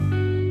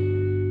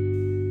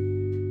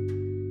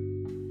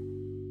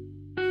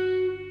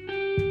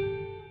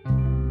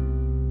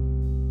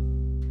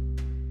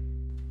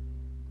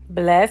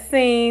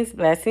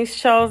Blessings,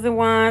 chosen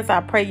ones. I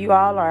pray you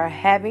all are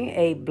having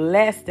a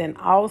blessed and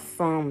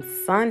awesome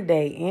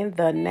Sunday in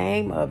the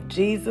name of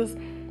Jesus.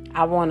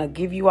 I want to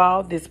give you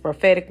all this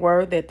prophetic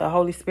word that the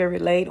Holy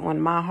Spirit laid on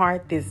my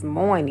heart this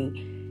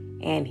morning.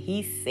 And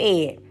he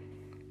said,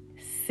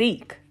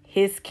 seek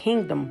his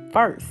kingdom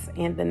first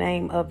in the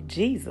name of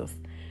Jesus.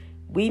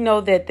 We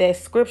know that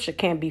scripture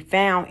can be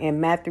found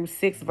in Matthew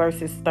 6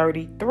 verses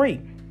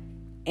 33.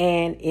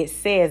 And it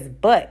says,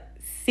 but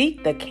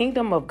seek the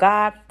kingdom of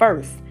God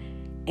first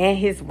and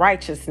his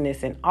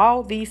righteousness, and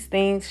all these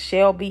things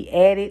shall be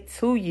added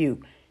to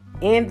you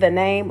in the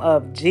name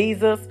of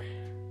Jesus.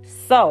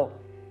 So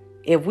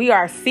if we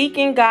are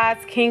seeking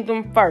God's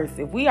kingdom first,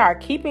 if we are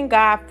keeping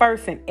God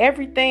first in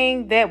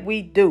everything that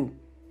we do,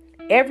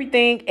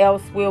 everything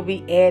else will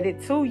be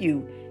added to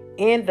you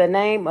in the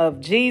name of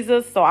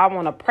Jesus. So I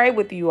want to pray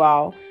with you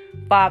all.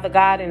 Father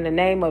God, in the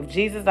name of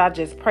Jesus, I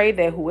just pray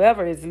that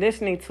whoever is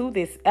listening to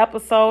this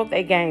episode,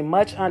 they gain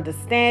much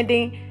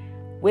understanding,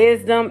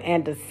 wisdom,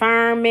 and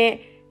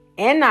discernment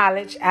and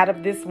knowledge out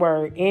of this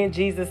word. In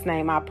Jesus'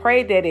 name, I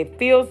pray that it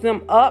fills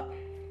them up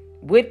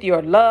with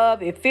your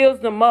love. It fills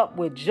them up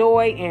with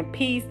joy and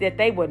peace, that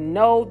they would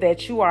know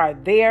that you are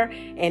there.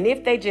 And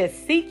if they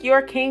just seek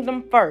your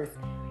kingdom first,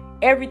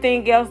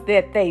 everything else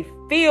that they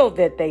feel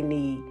that they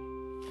need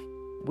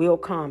will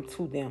come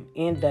to them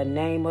in the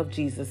name of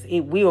Jesus. It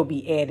will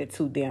be added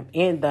to them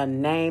in the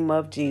name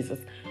of Jesus.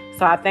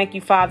 So I thank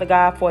you, Father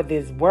God, for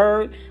this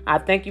word. I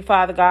thank you,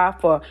 Father God,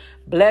 for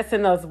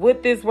blessing us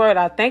with this word.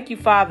 I thank you,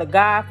 Father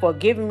God, for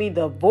giving me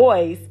the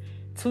voice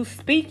to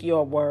speak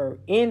your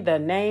word in the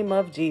name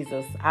of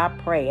Jesus. I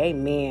pray.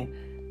 Amen.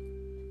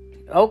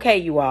 Okay,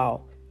 you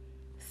all.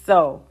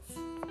 So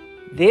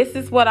this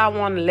is what I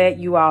want to let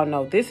you all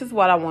know. This is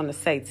what I want to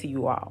say to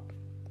you all.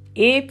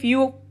 If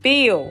you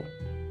feel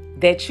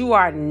that you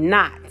are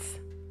not,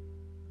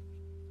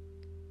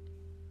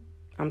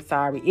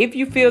 if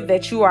you feel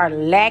that you are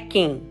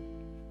lacking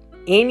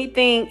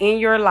anything in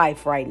your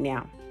life right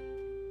now,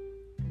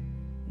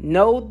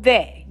 know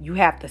that you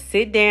have to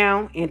sit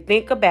down and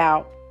think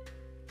about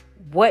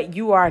what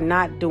you are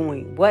not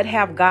doing. What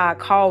have God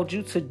called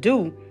you to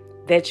do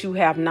that you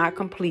have not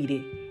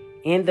completed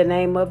in the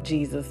name of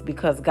Jesus?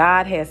 Because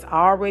God has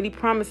already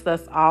promised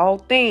us all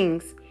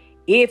things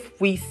if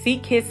we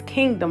seek his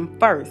kingdom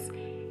first.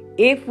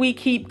 If we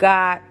keep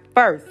God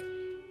first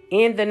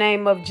in the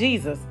name of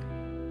Jesus.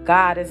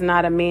 God is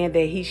not a man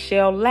that he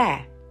shall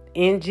lie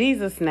in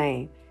Jesus'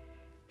 name.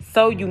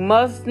 So you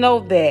must know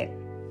that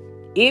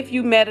if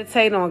you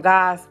meditate on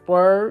God's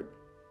word,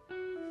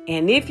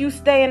 and if you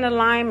stay in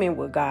alignment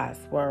with God's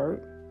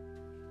word,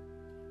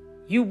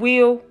 you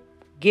will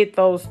get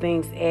those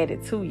things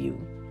added to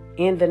you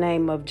in the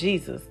name of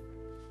Jesus.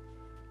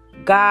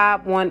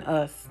 God wants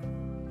us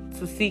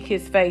to seek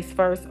his face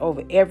first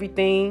over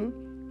everything,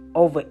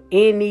 over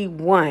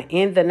anyone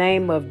in the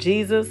name of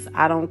Jesus.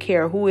 I don't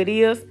care who it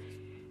is.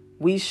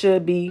 We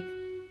should be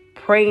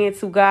praying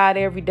to God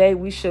every day.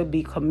 We should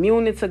be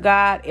communing to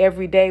God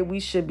every day. We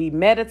should be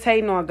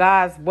meditating on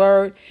God's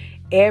word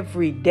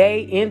every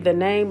day in the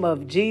name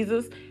of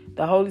Jesus.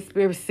 The Holy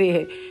Spirit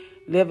said,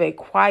 live a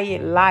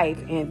quiet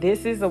life. And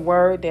this is a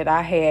word that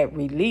I had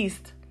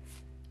released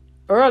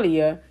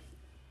earlier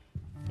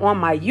on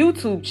my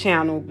YouTube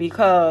channel,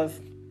 because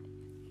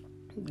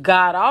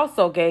God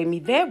also gave me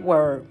that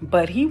word,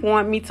 but he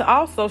wanted me to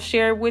also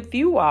share it with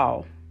you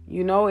all.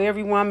 You know,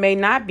 everyone may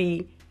not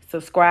be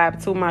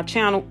subscribed to my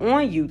channel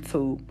on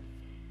YouTube.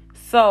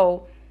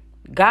 So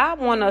God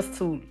wants us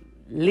to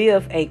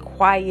live a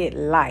quiet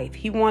life.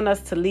 He wants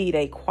us to lead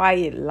a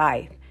quiet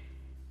life,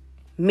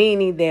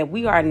 meaning that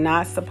we are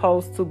not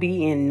supposed to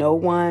be in no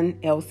one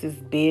else's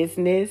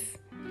business.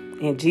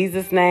 In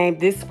Jesus' name,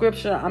 this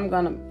scripture, I'm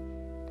going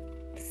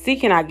to see,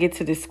 can I get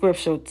to this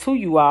scripture to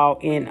you all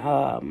in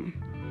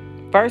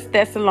 1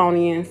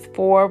 Thessalonians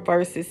 4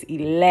 verses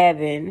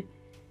 11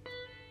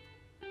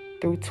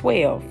 through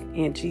 12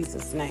 in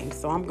Jesus' name.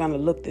 So I'm going to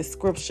look this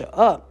scripture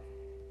up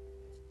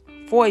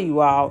for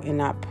you all,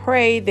 and I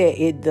pray that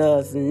it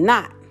does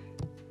not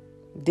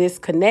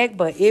disconnect.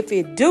 But if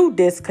it do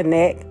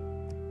disconnect,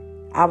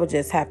 I would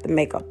just have to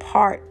make a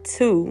part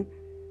 2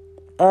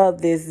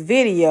 of this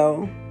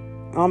video.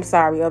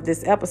 Of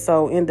this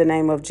episode in the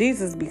name of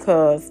Jesus,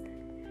 because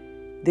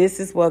this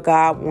is what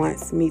God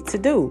wants me to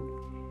do.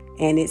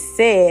 And it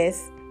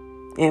says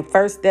in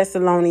 1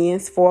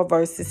 Thessalonians 4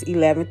 verses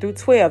 11 through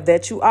 12,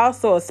 that you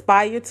also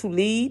aspire to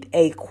lead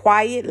a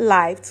quiet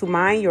life, to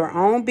mind your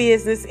own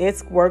business and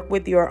to work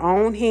with your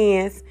own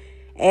hands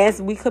as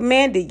we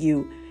commanded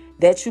you,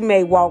 that you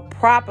may walk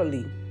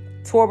properly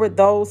toward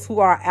those who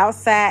are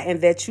outside, and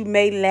that you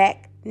may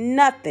lack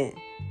nothing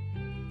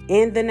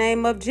in the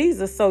name of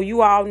Jesus. So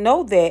you all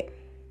know that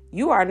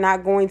you are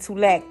not going to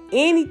lack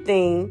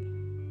anything.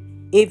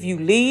 If you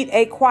lead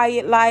a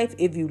quiet life,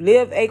 if you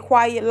live a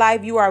quiet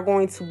life, you are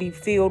going to be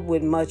filled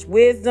with much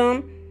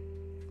wisdom.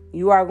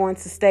 You are going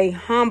to stay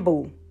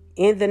humble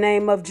in the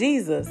name of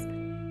Jesus.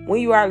 When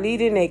you are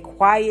leading a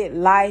quiet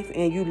life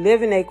and you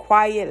living a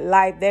quiet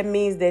life, that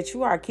means that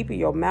you are keeping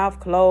your mouth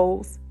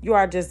closed. You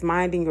are just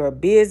minding your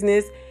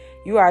business.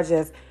 You are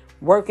just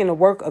working the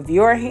work of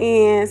your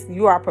hands.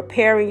 You are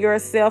preparing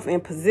yourself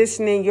and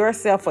positioning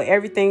yourself for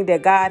everything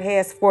that God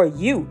has for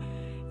you.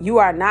 You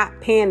are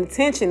not paying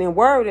attention and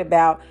worried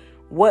about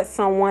what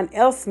someone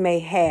else may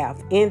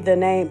have in the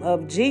name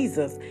of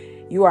Jesus.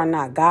 You are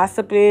not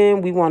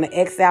gossiping. We want to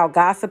X out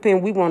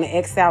gossiping. We want to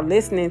X out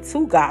listening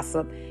to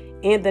gossip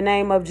in the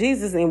name of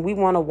Jesus. And we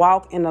want to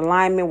walk in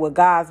alignment with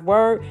God's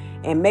word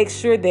and make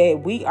sure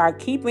that we are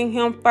keeping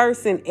him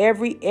first in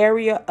every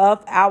area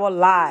of our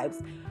lives.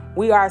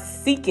 We are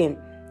seeking,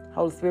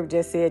 Holy Spirit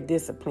just said,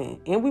 discipline.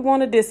 And we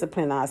want to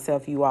discipline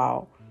ourselves, you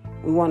all.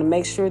 We want to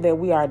make sure that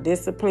we are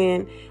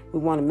disciplined. We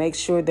want to make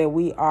sure that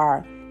we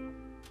are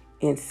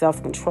in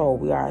self-control.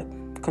 We are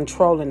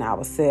controlling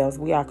ourselves.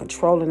 We are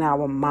controlling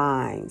our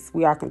minds.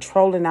 We are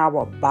controlling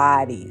our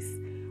bodies.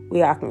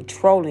 We are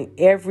controlling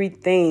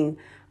everything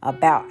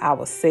about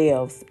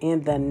ourselves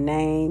in the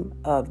name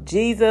of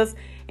Jesus.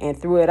 And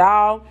through it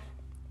all,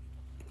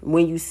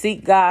 when you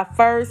seek God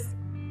first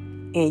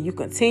and you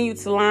continue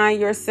to line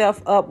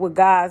yourself up with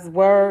God's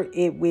word,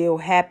 it will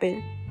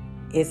happen.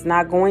 It's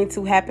not going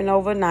to happen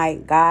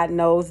overnight. God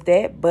knows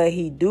that, but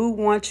he do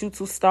want you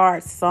to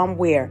start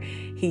somewhere.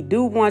 He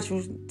do want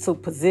you to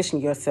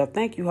position yourself.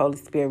 Thank you, Holy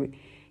Spirit.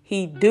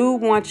 He do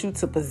want you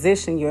to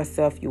position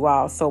yourself, you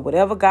all. So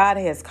whatever God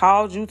has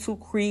called you to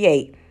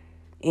create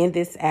in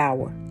this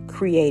hour,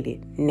 create it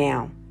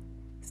now.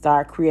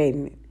 Start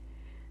creating it.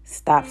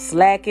 Stop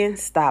slacking.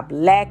 Stop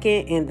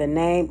lacking in the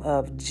name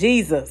of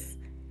Jesus.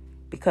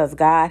 Because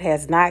God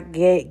has not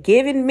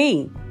given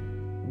me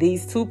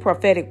these 2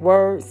 prophetic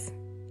words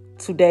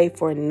today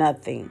for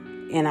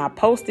nothing. And I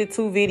posted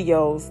 2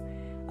 videos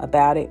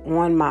about it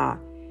on my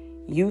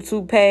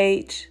YouTube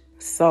page.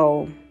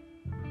 So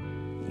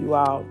you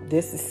all,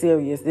 this is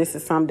serious. This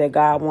is something that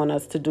God wants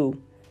us to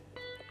do.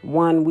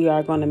 1, we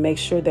are going to make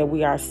sure that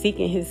we are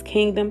seeking his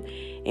kingdom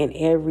in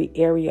every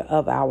area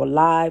of our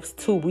lives.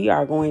 2, we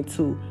are going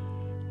to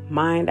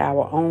mind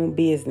our own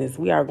business.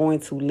 We are going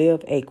to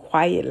live a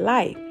quiet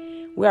life.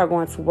 We are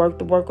going to work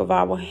the work of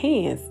our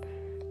hands.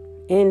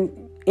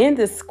 In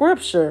the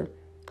scripture,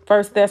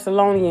 1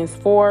 Thessalonians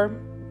 4,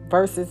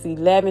 verses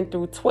 11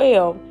 through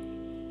 12,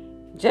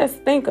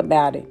 just think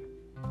about it.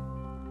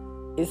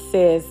 It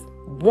says,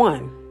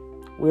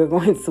 1, we're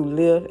going to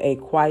live a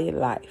quiet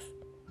life.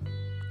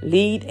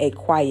 Lead a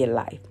quiet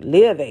life.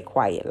 Live a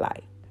quiet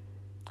life.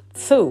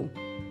 2,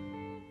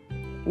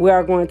 we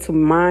are going to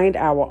mind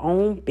our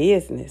own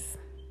business.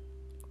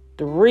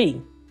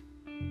 3,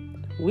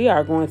 we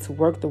are going to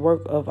work the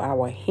work of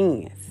our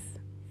hands.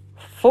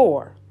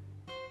 4,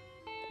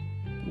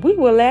 we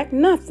will lack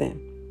nothing.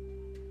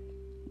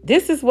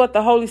 This is what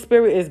the Holy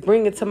Spirit is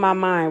bringing to my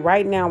mind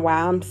right now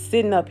while I'm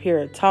sitting up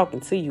here talking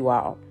to you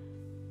all.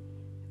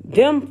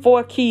 Them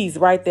 4 keys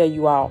right there,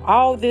 you all.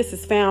 All this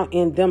is found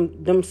in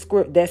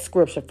that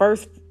scripture. 1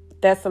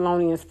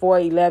 Thessalonians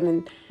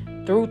 4:11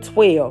 through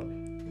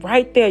 12.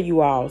 Right there,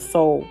 you all.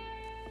 So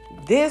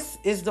this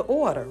is the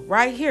order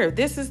right here.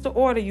 This is the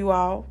order, you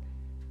all.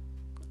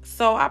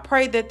 So I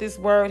pray that this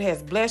word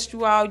has blessed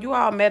you all. You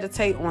all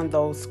meditate on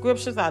those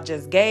scriptures I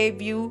just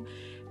gave you.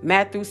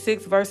 Matthew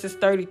 6 verses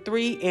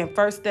 33 and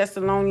 1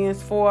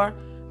 Thessalonians 4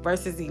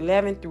 verses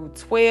 11 through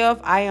 12.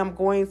 I am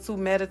going to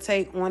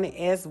meditate on it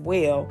as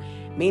well,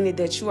 meaning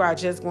that you are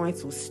just going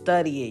to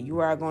study it. You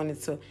are going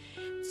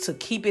to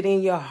keep it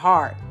in your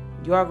heart.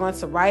 You are going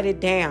to write it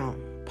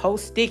down.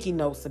 Post sticky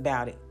notes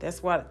about it.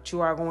 That's what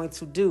you are going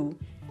to do.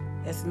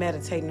 That's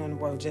meditating on the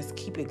word. Just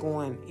keep it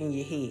going in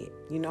your head.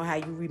 You know how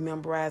you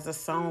memorize a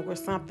song or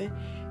something?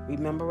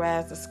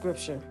 Memorize the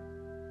scripture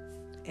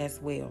as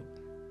well.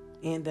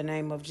 In the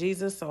name of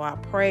Jesus. So I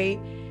pray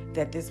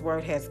that this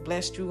word has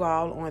blessed you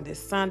all on this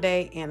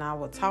Sunday. And I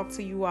will talk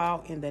to you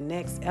all in the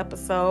next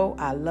episode.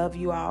 I love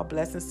you all.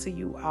 Blessings to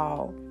you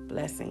all.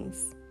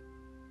 Blessings.